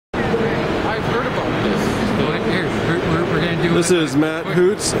This is Matt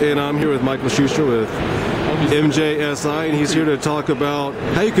Hoots, and I'm here with Michael Schuster with MJSI, and he's here to talk about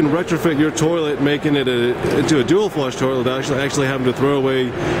how you can retrofit your toilet, making it into a dual flush toilet without actually having to throw away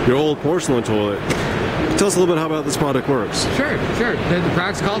your old porcelain toilet. Tell us a little bit how about this product works. Sure. The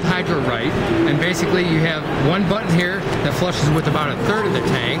product's called Hydro Right, and basically you have one button here that flushes with about a third of the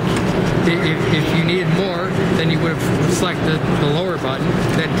tank. If you needed more, then you would have selected the lower button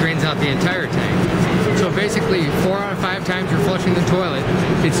that drains out the entire tank. So basically, 4 out of 5 times you're flushing the toilet,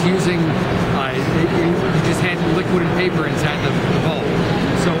 it's using, you just had liquid and paper inside the bowl.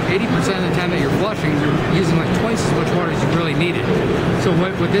 So 80% of the time that you're flushing, you're using like twice as much water as you really needed. So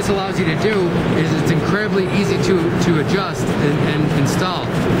what this allows you to do is it's incredibly easy to adjust and install.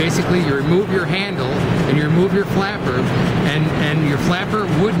 Basically, you remove your handle and you remove your flapper, and your flapper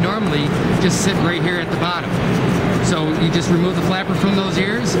would normally just sit right here at the bottom. So you just remove the flapper from those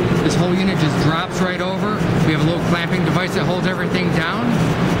ears, this whole unit just drops right over. We have a little clamping device that holds everything down,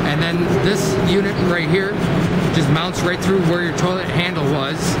 and then this unit right here just mounts right through where your toilet handle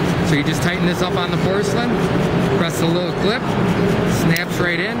was. So you just tighten this up on the porcelain, press the little clip, snaps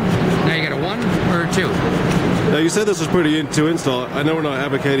right in. Now you got a 1 or a 2. Now you said this was pretty to install. I know we're not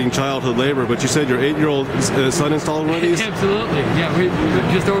advocating childhood labor, but you said your 8-year-old son installed one of these? Absolutely,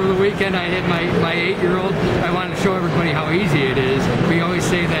 yeah. Just over the weekend I had my 8-year-old. I wanted to show everybody how easy it is. We always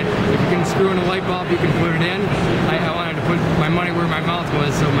say that if you can screw in a light bulb, you can put it in. I wanted to put my money where my mouth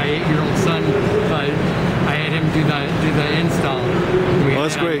was, so my 8-year-old son, I had him do the install. Well,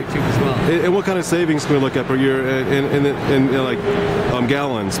 that's great. As well. And what kind of savings can we look at per year in like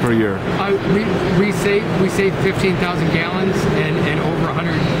gallons per year? We save 15,000 gallons and over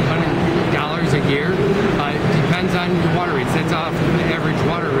 $100 a year. It depends on your water rates. That's off the average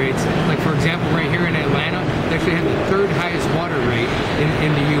water rates. Like for example, right here in Atlanta, they actually have the 3rd highest water rate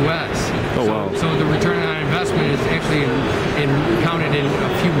in the U.S. Oh wow! So the return on investment is actually counted in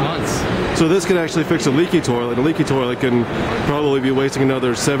a few months. So this can actually fix a leaky toilet. A leaky toilet can probably be wasting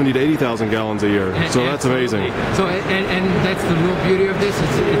another 70 to 80,000 gallons a year. So that's amazing. So and that's the real beauty of this.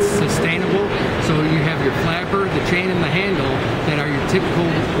 It's sustainable. So you have your flapper, the chain, and the handle that are your typical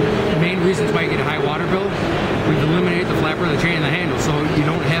main reasons why you get a high water bill. We've eliminated the flapper, the chain, and the handle, so you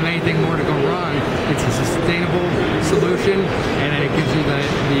don't have anything more to go wrong. It's a sustainable solution, and then it gives you the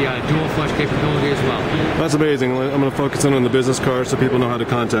dual flush capability as well. That's amazing. I'm going to focus in on the business card so people know how to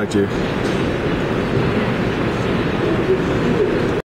contact you.